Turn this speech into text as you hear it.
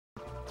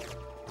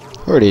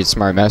Alrighty, it's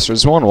Mario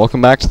Masters 1.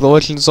 Welcome back to The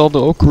Legend of Zelda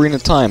Ocarina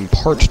of Time,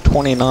 Part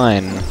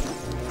 29.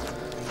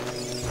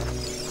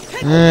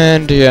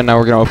 And yeah, now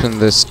we're gonna open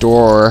this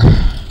door.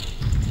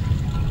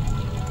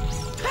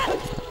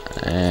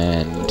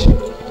 And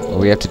what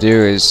we have to do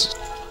is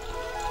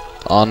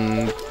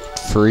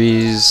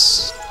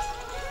unfreeze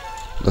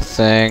the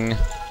thing.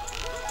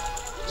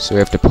 So we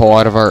have to pull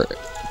out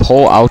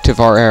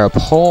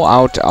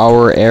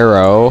our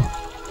arrow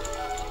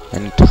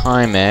and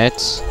time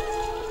it.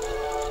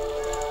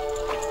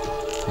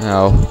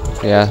 Oh,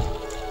 yeah.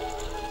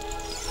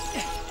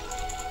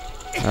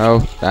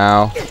 Oh,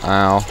 ow,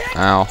 ow,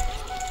 ow.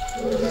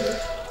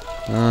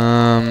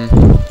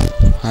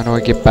 How do I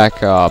get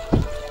back up?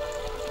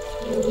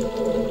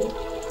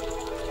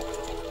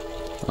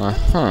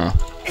 Uh-huh.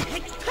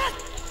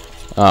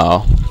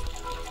 Oh.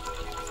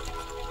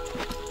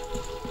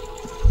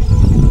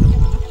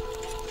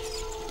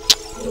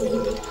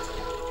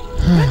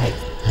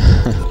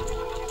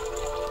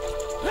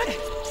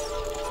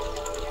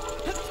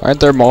 Why aren't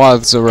there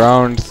moths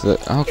around the...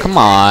 Oh, come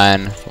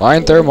on. Why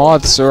aren't there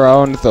moths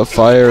around the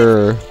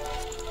fire?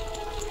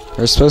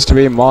 There's supposed to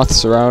be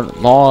moths around...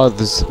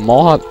 Moths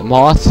around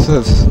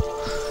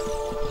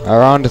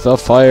the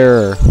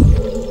fire.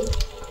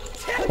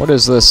 What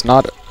is this?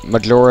 Not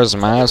Majora's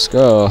Mask?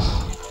 Oh.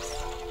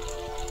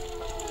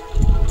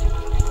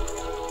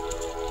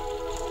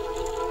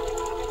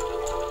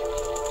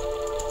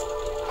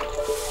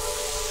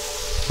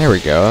 There we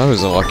go. That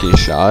was a lucky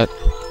shot.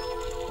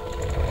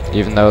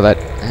 Even though that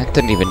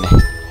didn't even...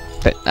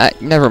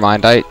 never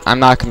mind, I'm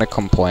not gonna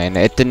complain.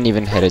 It didn't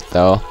even hit it,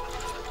 though.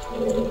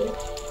 Oh,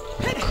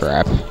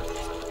 crap.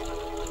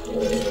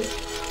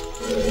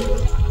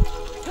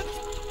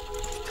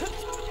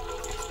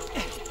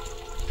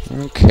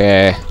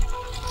 Okay.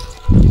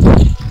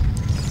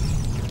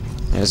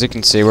 As you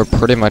can see, we're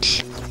pretty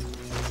much,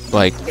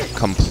 like,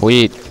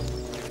 completely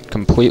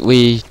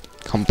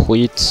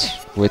complete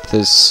with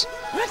this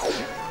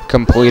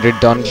completed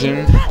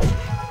dungeon.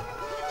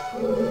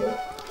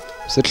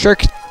 Is the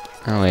trick...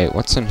 Oh wait,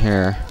 what's in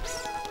here?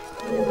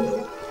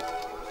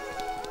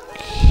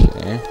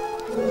 Okay.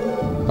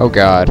 Oh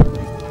god.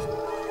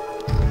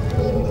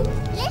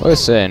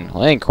 Listen,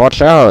 Link,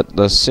 watch out!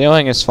 The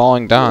ceiling is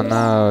falling down.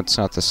 No, it's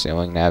not the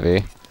ceiling,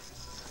 Navi.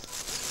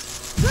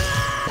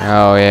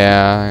 Oh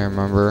yeah, I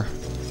remember.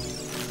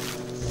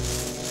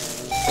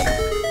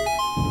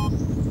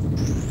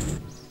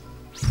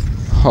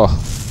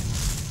 Oh.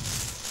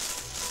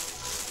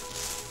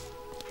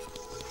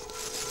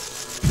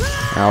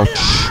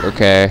 Ouch,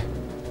 okay.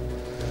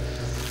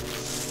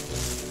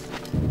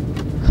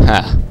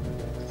 Ha.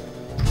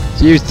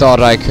 You thought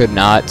I could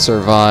not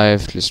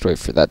survive. Just wait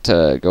for that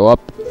to go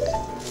up.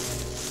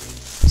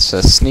 It's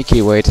a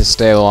sneaky way to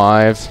stay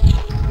alive.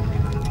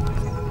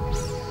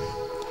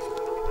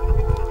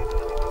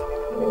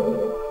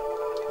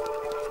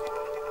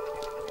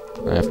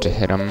 I have to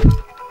hit him.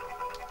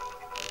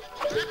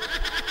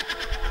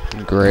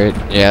 Great.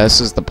 Yeah,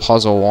 this is the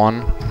puzzle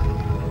one.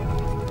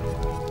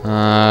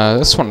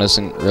 This one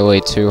isn't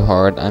really too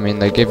hard. I mean,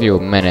 they give you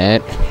a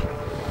minute.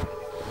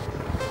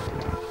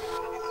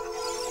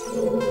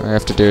 All I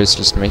have to do is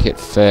just make it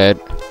fit.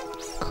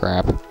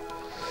 Crap.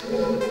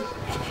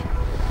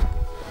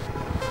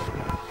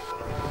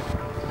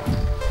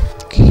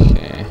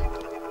 Okay.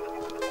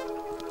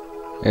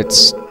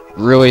 It's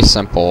really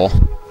simple.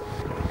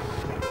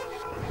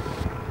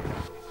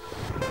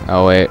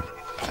 Oh, wait.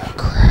 Oh,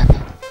 crap.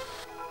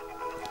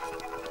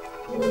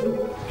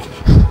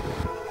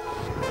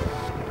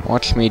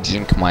 Watch me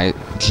jinx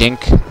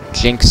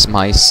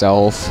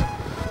myself.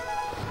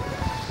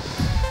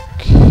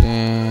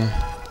 Okay.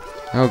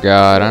 Oh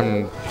god,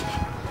 I'm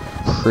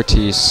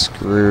pretty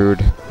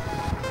screwed.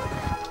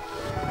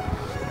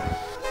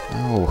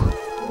 Oh.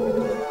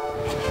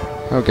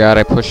 Oh god,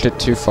 I pushed it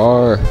too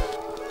far.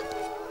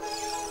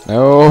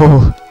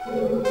 No.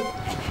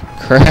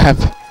 Crap.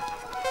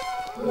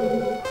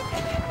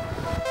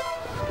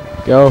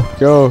 Go,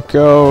 go,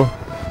 go.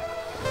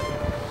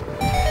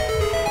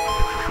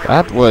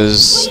 That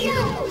was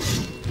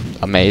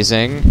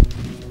amazing.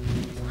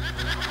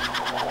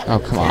 Oh,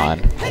 come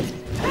on.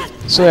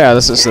 So yeah,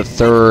 this is the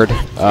third,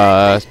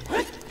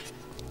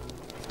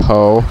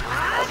 Poe.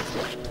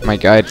 My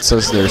guide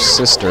says they're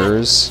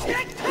sisters.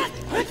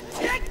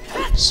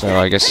 So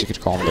I guess you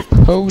could call them the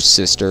Poe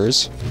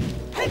sisters.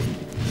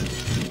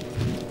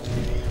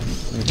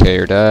 Okay,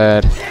 you're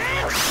dead.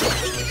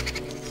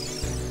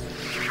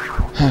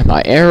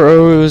 My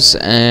arrows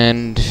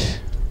and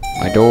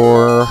my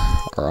door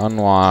are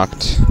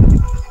unlocked.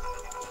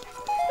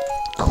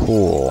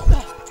 Cool.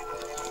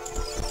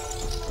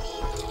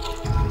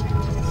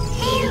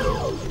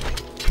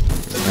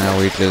 Now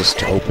we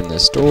just open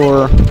this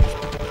door.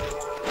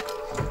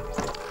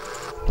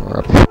 We're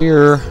up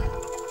here.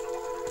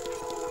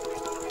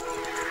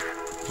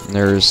 And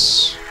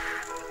there's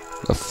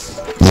the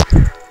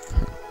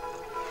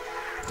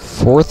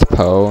fourth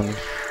Poe.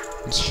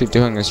 What's she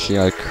doing? Is she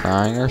like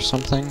crying or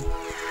something?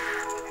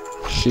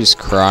 She's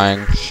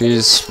crying.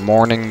 She's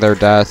mourning their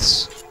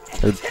deaths.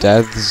 Their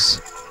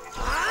deaths.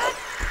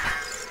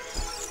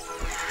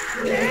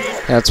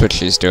 That's what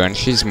she's doing.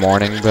 She's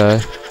mourning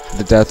the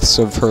deaths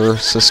of her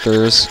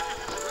sisters.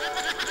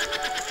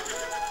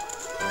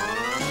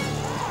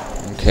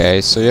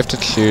 Okay, so you have to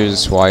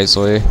choose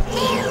wisely.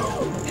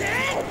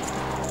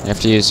 You have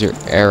to use your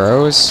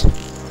arrows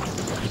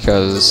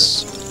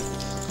because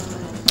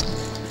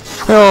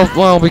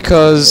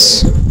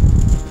because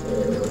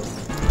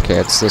okay,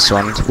 it's this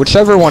one.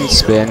 Whichever one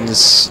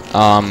spins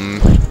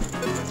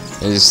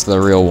is the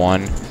real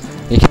one.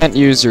 You can't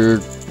use your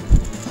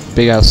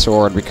big ass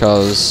sword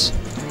because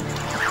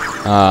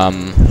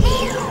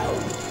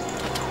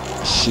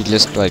she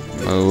just like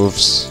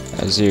moves,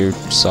 as you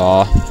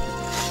saw.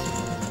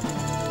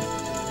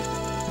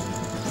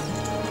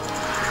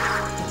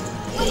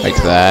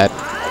 Like that.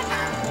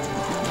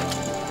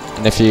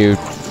 And if you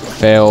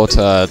fail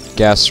to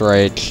guess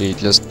right, she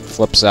just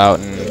flips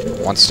out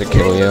and wants to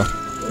kill you.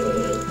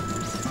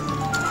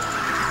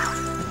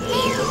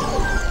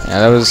 Yeah,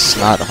 that was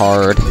not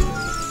hard.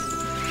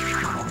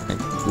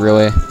 Like,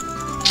 really?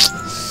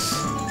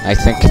 I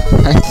think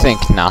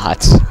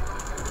not.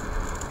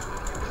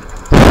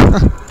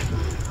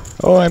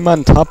 Oh, I'm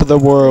on top of the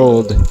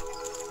world.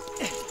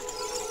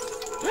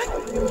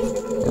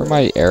 Where are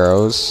my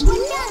arrows?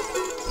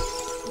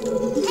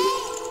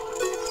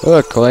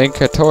 Look,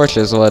 Link, a torch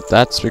is lit.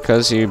 That's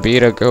because you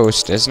beat a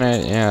ghost, isn't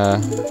it? Yeah.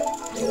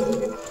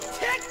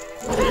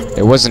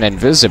 It wasn't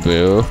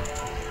Invisiboo.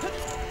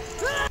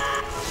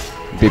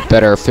 It'd be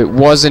better if it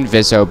was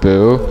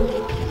Invisiboo.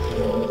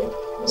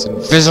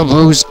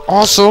 Invisiboo's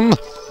awesome!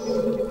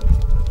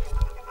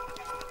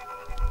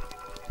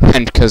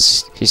 And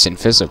because he's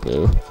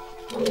Invisiboo.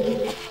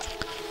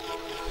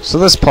 So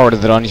this part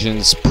of the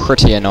dungeon's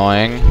pretty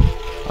annoying.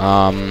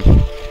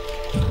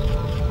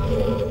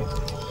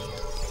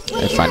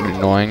 I find it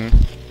annoying.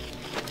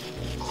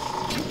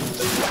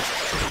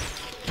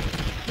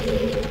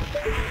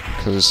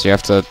 Because you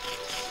have to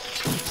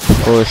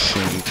push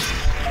and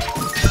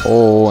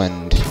pull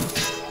and...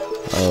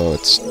 oh,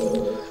 it's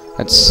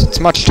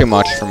much too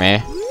much for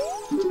me.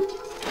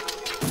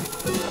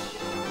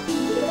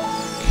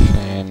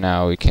 Okay,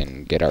 now we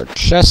can get our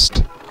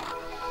chest.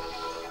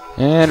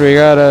 And we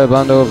got a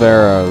bundle of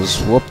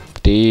arrows.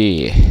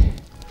 Whoop-dee.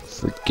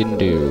 Freaking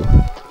do.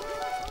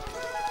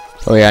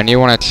 Oh yeah, and you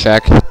want to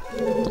check,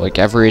 like,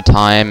 every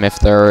time if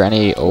there are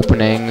any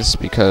openings,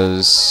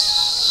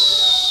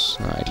 because...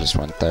 I just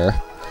went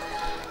there.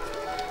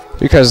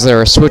 Because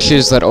there are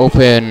switches that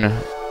open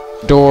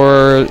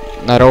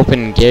that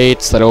open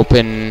gates, that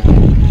open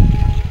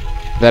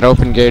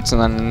gates,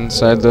 and then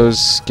inside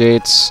those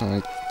gates,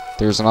 like,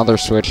 there's another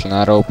switch, and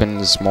that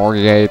opens more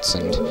gates,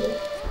 and...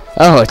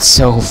 oh, it's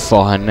so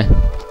fun.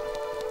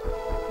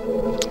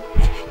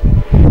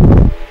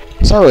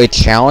 It's not really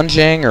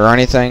challenging or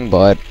anything,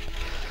 but...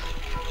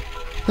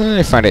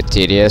 I find it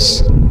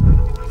tedious.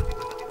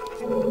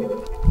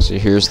 So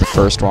here's the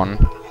first one.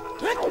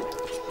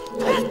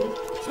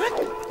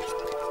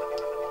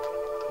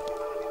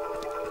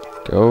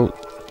 Go.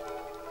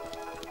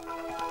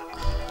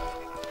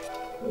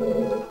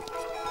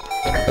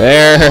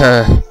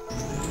 There!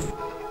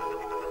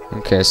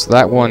 Okay, so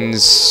that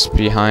one's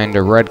behind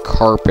a red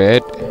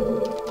carpet.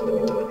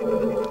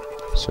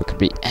 So it could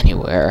be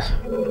anywhere.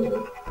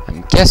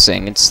 I'm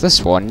guessing it's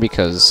this one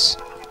because...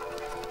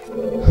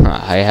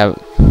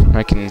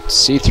 I can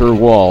see through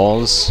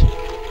walls.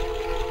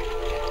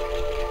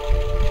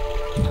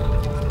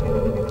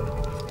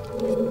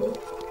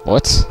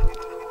 What?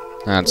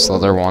 That's the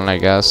other one, I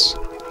guess.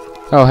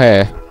 Oh,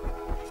 hey.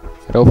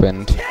 It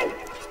opened.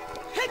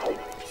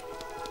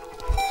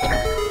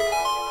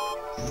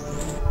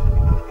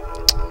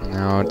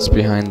 Now it's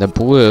behind the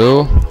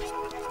blue.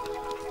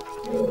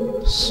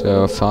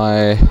 So if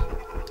I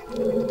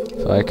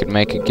could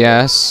make a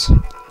guess,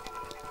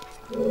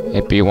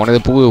 it'd be one of the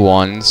blue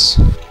ones.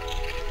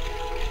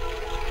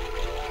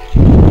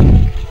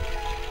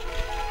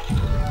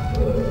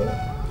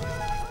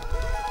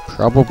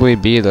 Probably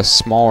be the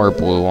smaller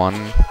blue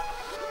one.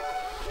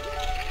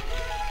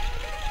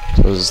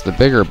 Because the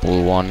bigger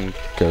blue one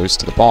goes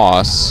to the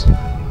boss.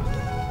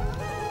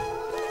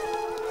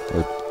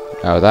 Or,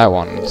 oh, that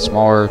one.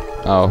 Smaller,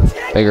 oh,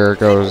 bigger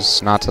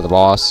goes not to the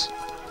boss.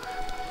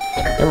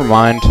 Never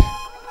mind.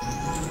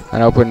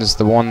 That opens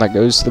the one that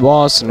goes to the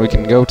boss, and we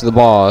can go to the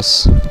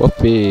boss.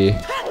 Whoopee.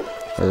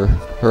 Or,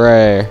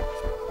 hooray.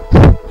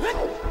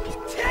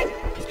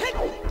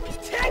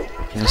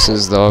 This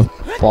is the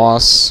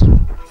boss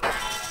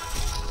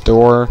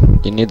door.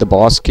 You need the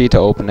boss key to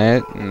open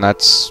it, and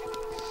that's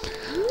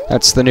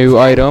the new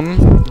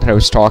item that I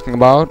was talking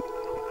about.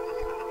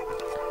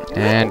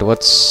 And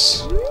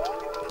what's...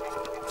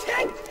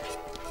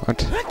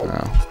 what?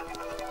 Oh.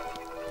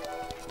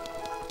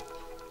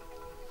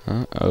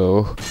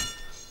 Uh-oh.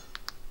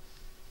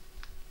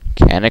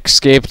 Can't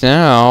escape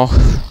now.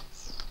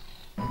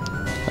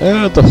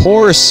 The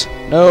horse!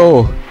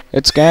 No!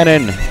 It's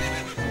Ganon!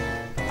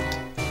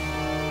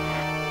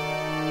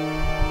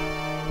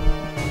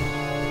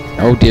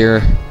 Oh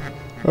dear.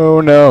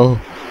 Oh no.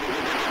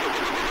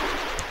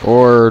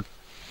 Or...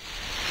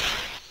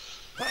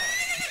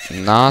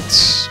 not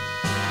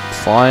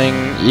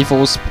flying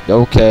evils.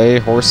 Okay,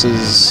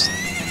 horses.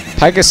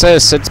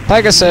 Pegasus! It's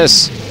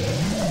Pegasus!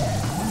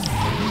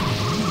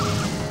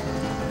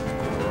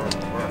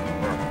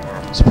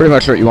 So pretty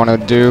much what you want to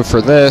do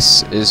for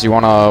this is you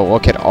want to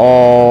look at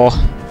all...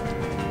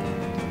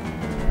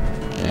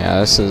 Yeah,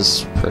 this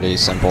is pretty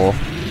simple.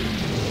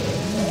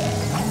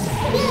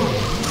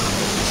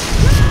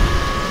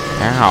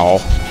 Ow.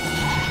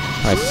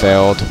 I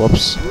failed.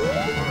 Whoops.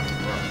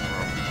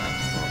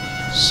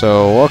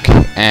 So look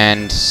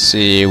and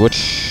see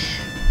which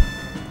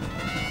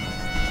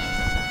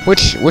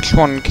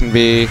one can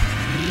be...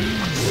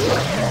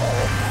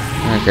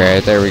 Okay,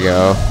 there we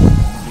go.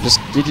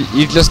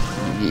 You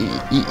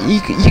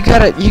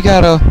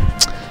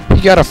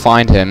gotta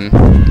find him,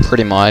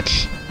 pretty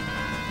much.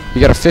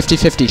 You got a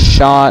 50-50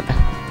 shot.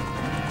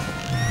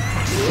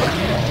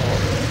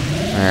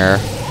 There.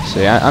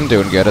 See, I'm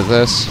doing good at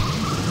this.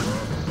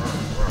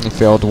 You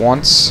failed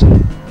once.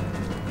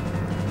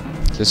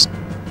 Just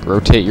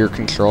rotate your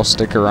control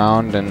stick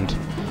around and...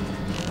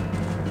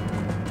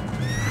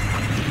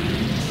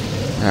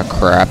 Oh,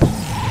 crap.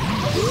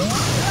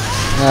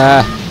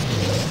 Ah.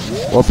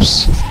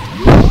 Whoops.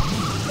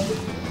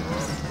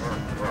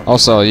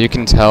 Also, you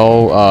can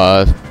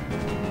tell,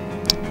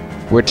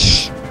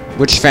 which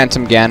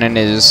Phantom Ganon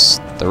is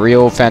the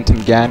real Phantom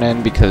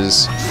Ganon,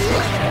 because,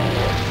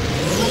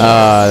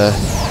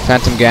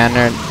 Phantom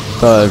Ganon...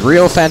 The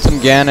real Phantom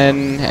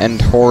Ganon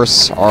and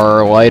horse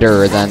are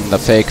lighter than the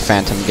fake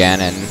Phantom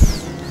Ganon.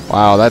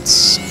 Wow,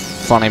 that's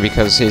funny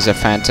because he's a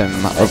Phantom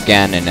of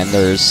Ganon and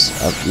there's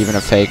even a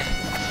fake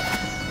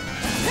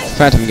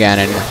Phantom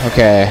Ganon.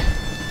 Okay.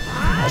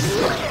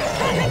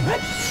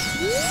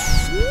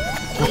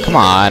 Oh, come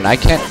on, I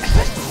can't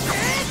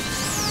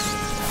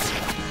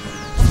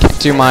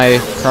do my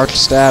crouch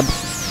stab.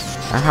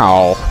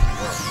 Ow.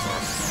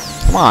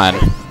 Come on.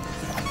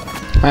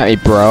 Come at me,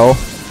 bro.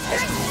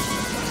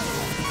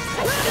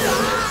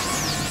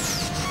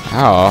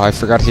 Oh, I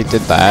forgot he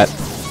did that.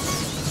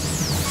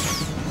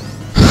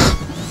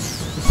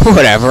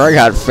 Whatever, I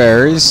got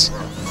fairies.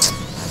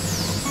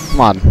 Come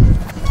on.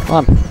 Come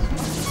on.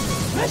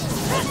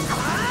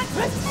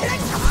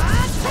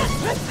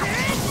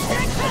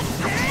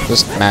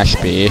 Just mash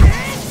B.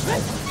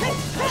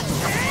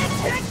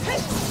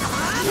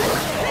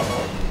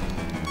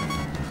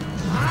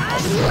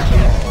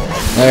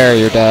 There,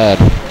 you're dead.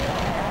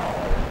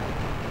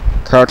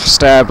 Crouch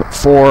stab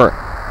for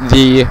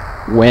the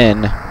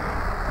win.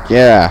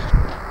 Yeah.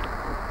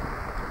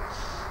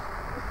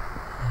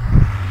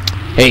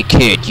 Hey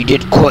kid, you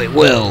did quite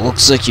well.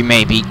 Looks like you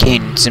may be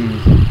gaining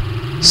some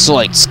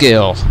slight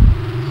skill.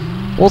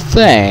 Well,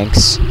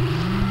 thanks.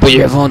 But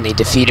you have only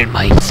defeated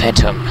my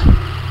Phantom.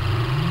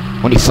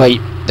 When you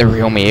fight the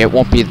real me, it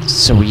won't be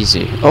so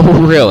easy. Oh,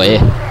 really?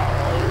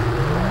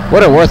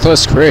 What a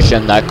worthless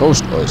creation that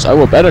ghost was. I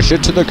will banish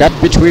it to the gap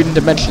between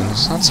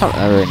dimensions. That's not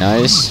very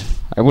nice.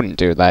 I wouldn't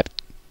do that.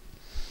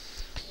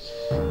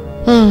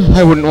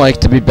 I wouldn't like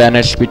to be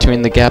banished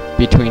between the gap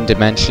between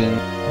dimensions.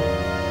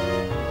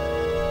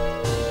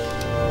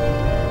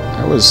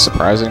 It was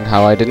surprising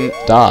how I didn't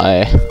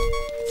die,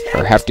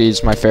 or have to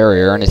use my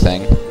fairy or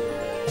anything.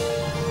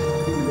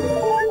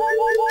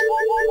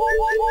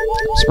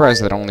 I'm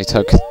surprised that only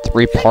took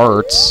 3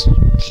 parts.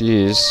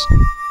 Jeez.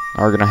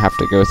 Now we're gonna have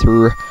to go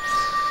through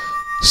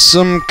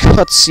some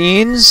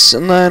cutscenes,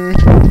 and then,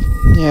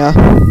 yeah.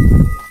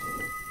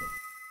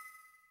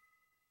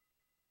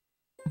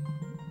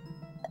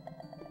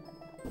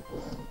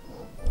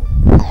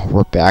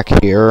 We're back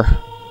here.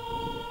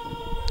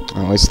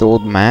 At least the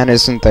old man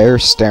isn't there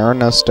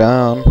staring us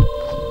down.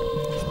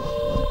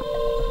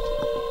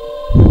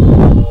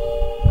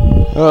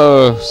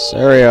 Oh,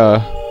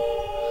 Saria.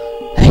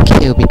 Thank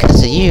you.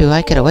 Because of you,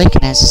 I could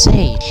awaken as a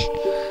sage.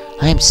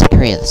 I am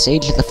Saria, the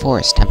sage of the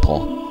Forest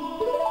Temple.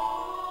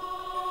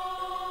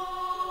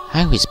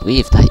 I always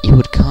believed that you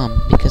would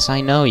come, because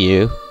I know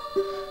you.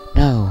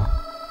 No.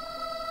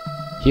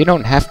 You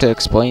don't have to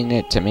explain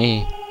it to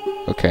me.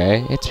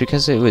 Okay. It's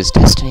because it was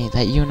destiny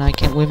that you and I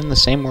can't live in the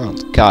same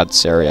world. God,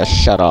 Saria,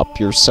 shut up.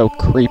 You're so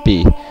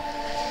creepy.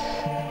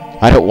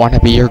 I don't want to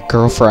be your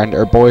girlfriend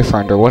or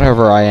boyfriend or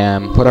whatever I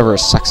am. Whatever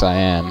sex I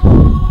am.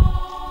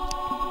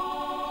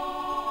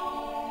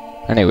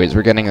 Anyways,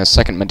 we're getting a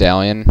second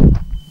medallion.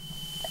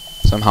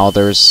 Somehow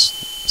there's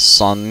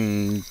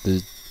Sun,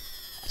 the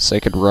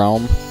Sacred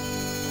Realm,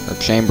 or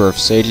Chamber of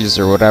Sages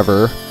or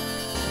whatever.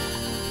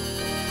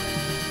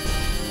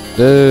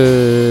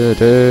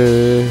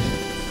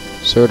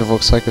 Sort of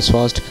looks like a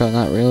swastika,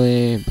 not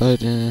really,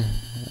 but,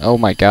 oh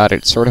my god,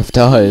 it sort of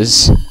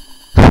does.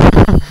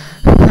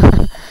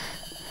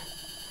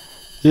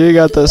 You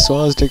got the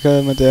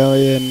swastika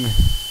medallion.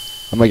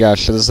 Oh my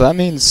gosh, does that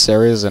mean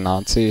Saria's a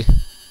Nazi?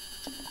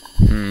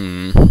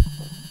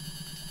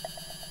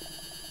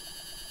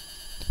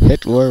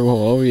 Hitler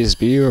will always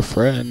be your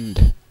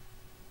friend.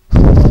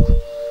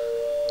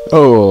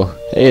 Oh,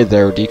 hey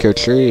there, Deco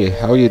Tree.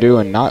 How you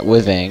doing? Not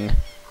living.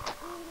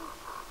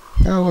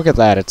 Oh, look at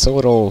that. It's a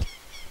little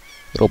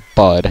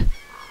bud.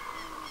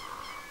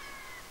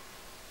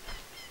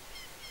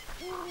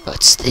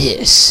 What's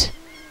this?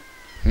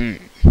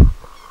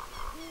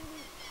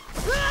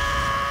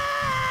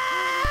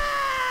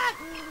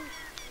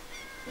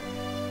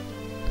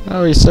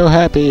 Oh, he's so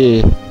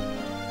happy.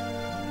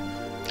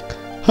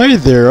 Hi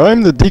there,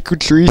 I'm the Deku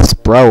Tree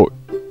Sprout.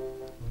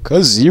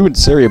 'Cause you and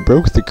Saria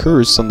broke the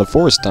curse on the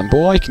Forest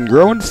Temple, I can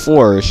grow and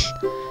flourish.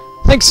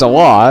 Thanks a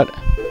lot.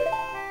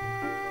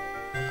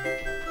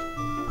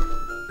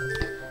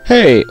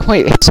 Hey,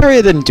 wait,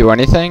 Saria didn't do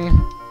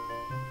anything.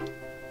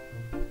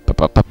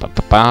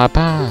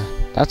 Ba-ba-ba-ba-ba-ba.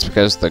 That's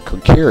because the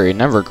Kokiri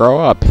never grow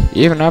up.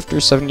 Even after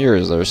 7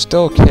 years, they're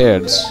still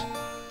kids.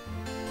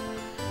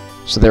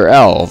 So they're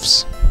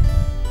elves.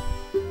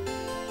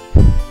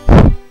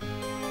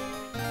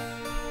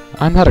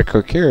 I'm not a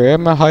Kokiri,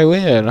 I'm a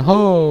Hylian.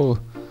 Oh!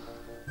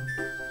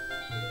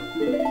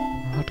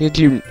 How did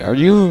you... Are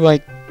you,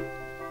 like...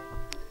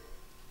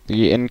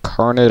 the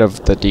incarnate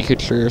of the Deku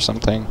Tree or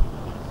something?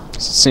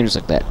 It seems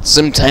like that.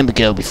 Some time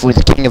ago, before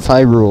the King of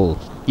Hyrule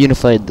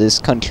unified this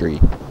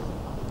country.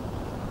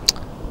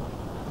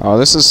 Oh,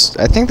 this is...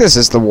 I think this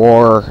is the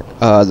war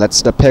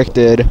that's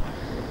depicted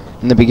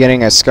in the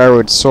beginning of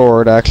Skyward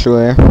Sword,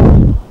 actually.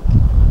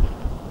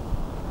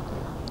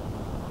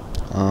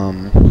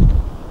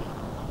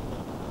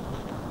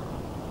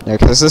 Yeah,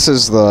 because this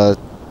is the...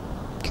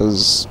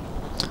 Because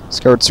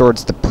Skyward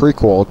Sword's the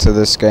prequel to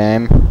this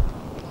game.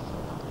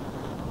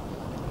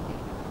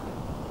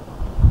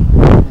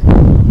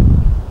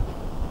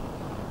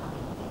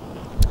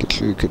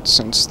 You could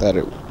sense that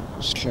it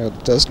was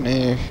Child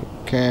Destiny.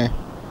 Okay.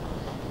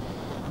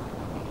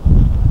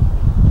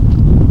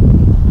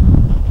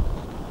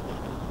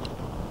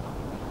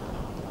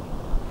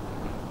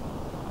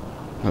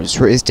 I was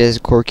raised as a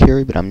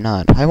Kokiri, but I'm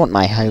not. I want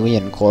my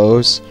Hylian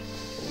clothes.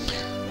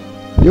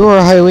 You are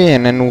a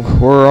Hylian, and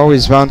we're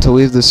always bound to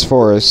leave this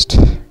forest.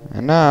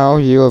 And now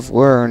you have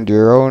learned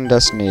your own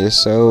destiny,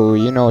 so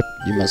you know what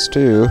you must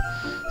do.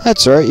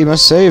 That's right, you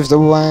must save the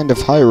land of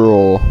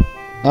Hyrule.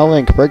 Now,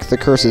 Link, break the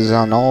curses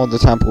on all the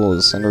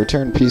temples and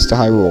return peace to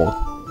Hyrule.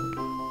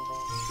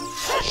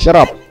 Shut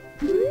up!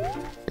 You're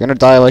gonna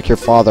die like your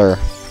father.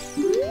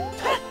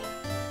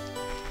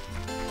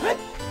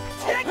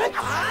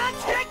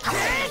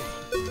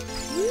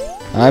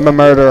 I'm a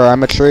murderer,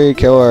 I'm a tree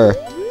killer.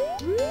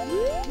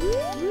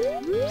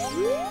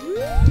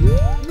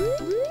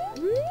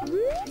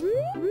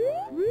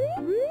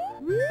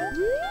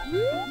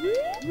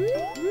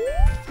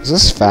 Is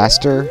this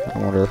faster? I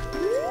wonder.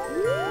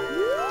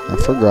 I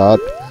forgot.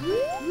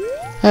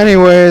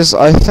 Anyways,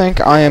 I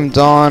think I am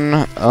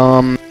done.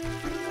 Oh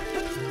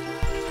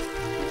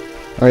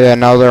yeah,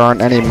 now there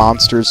aren't any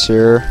monsters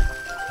here.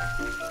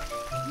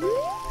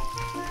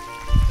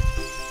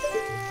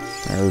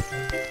 There's a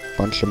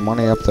bunch of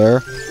money up there.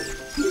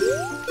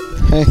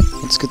 Hey,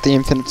 let's get the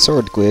infinite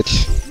sword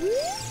glitch.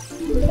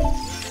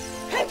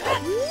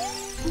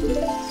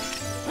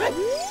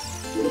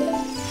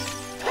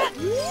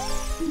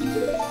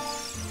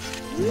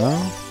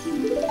 No?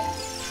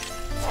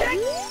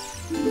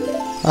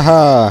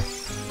 Haha!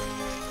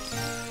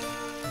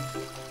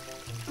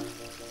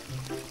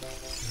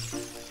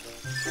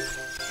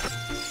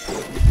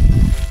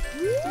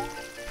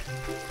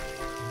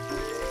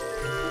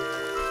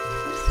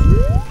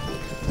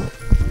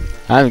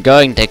 I'm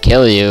going to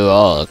kill you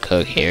all,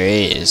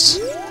 Kokiris.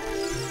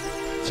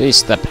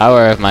 Face the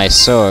power of my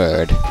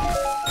sword.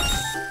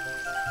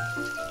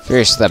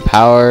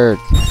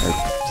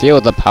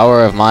 Feel the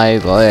power of my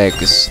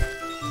legs.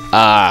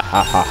 Ah,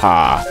 ha ha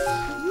ha.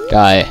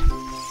 Die.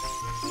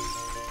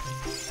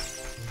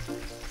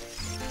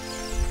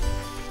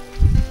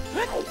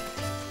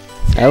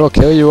 I will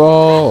kill you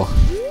all.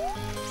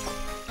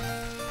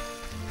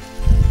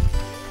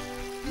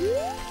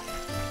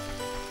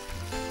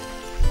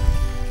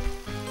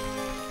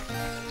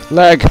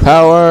 Leg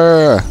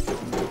power.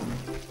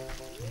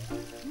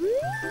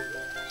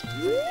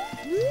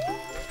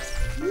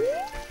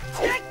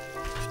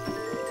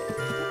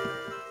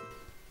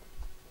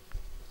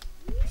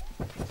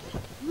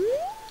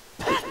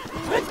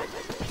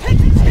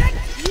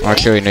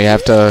 Actually, no, you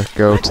have to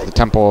go to the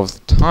Temple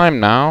of Time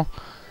now.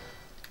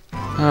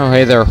 Oh,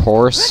 hey there,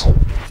 horse.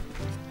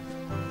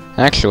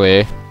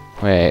 Actually,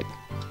 wait.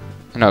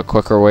 I know a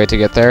quicker way to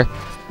get there.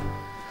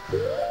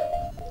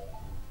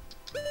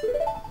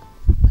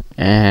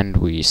 And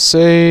we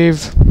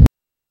save.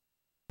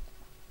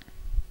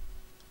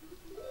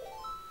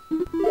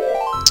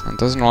 It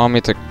doesn't allow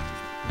me to...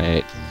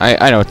 Wait,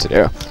 I know what to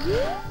do.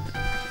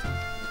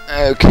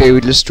 Okay, we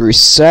just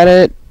reset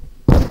it.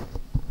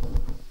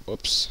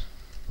 Whoops.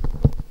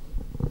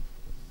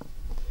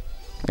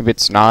 Maybe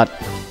it's not,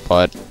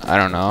 but I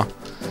don't know.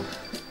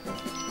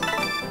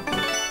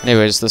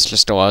 Anyways, this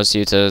just allows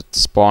you to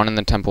spawn in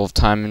the Temple of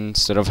Time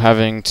instead of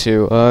having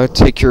to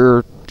take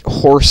your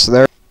horse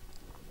there.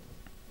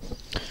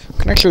 We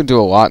can actually do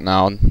a lot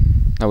now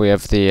that we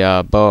have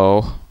the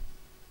bow.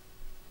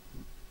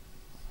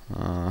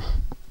 I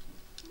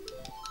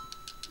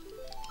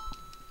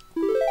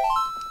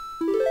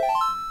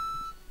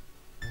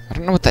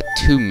don't know what that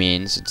 2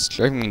 means. It's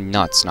driving me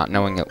nuts not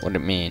knowing what it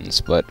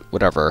means, but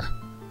whatever.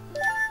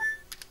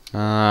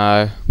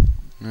 Now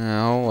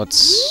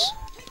let's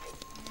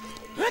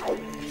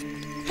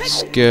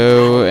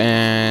go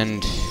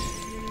and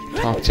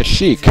talk to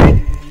Sheik.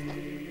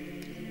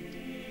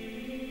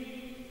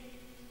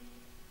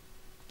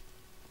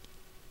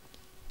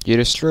 You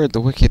destroyed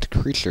the wicked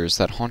creatures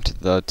that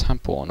haunted the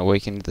temple and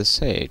awakened the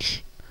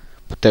sage.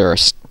 But there are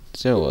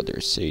still other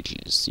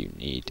sages you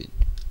need.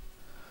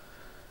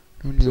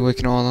 In order to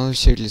awaken all other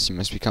sages, you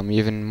must become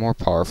even more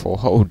powerful.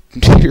 Oh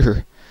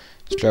dear!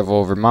 You travel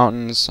over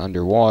mountains,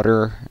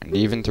 underwater, and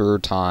even through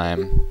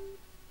time.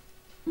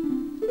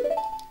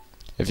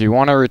 If you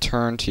want to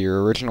return to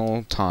your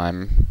original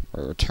time,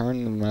 or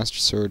return the Master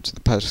Sword to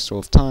the pedestal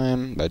of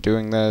time, by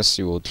doing this,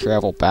 you will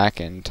travel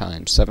back in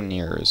time 7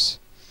 years.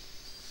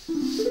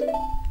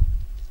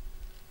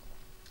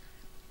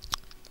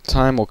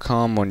 Time will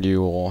come when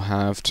you will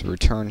have to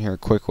return here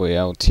quickly.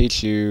 I will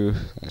teach you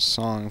a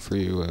song for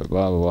you,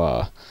 blah blah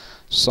blah.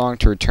 Song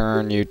to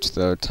return you to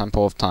the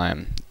Temple of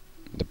Time.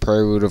 The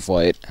Prelude of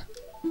Light.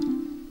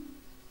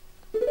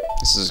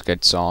 This is a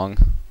good song.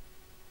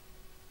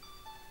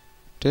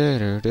 Da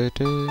da da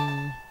da.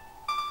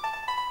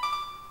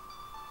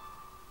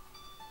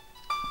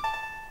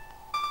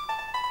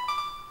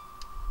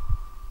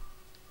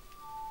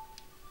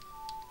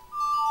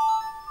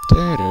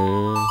 Da da.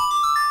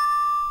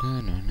 Na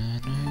na na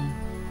na.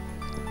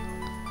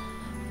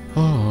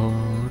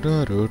 Oh,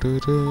 da da da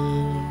da.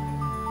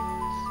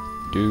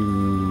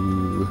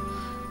 Do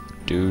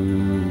do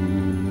do.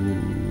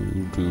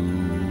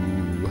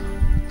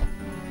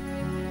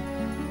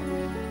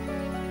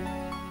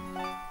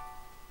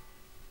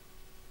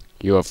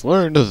 You have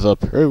learned the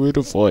Prelude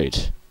of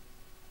Light.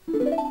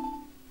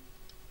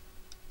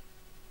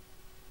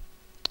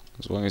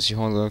 As long as you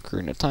hold the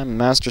Ocarina of Time and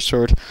Master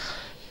Sword,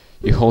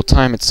 you hold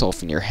time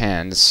itself in your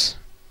hands.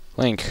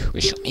 Link, we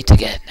shall meet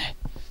again.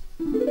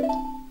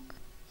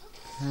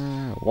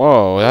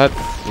 Whoa, that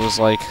was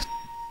like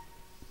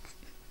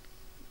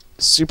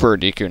super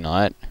Deku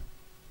Knot.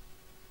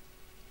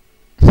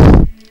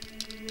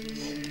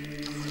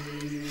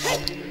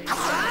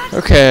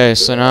 Okay,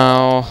 so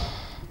now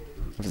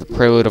with the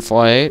Prelude of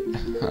Light,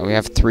 we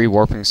have 3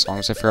 warping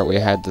songs. I forgot we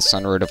had the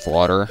Sunrise of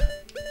Water.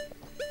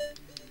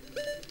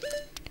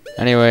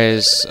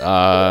 Anyways,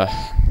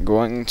 I'm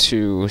going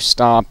to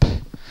stop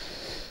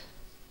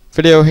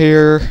video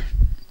here.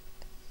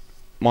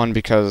 1,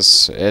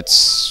 because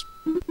it's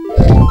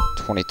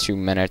 22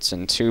 minutes,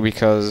 and 2,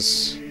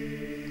 because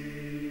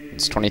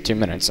it's 22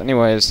 minutes.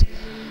 Anyways,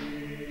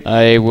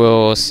 I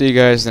will see you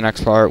guys in the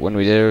next part when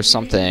we do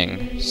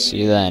something.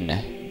 See you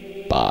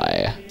then.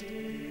 Bye.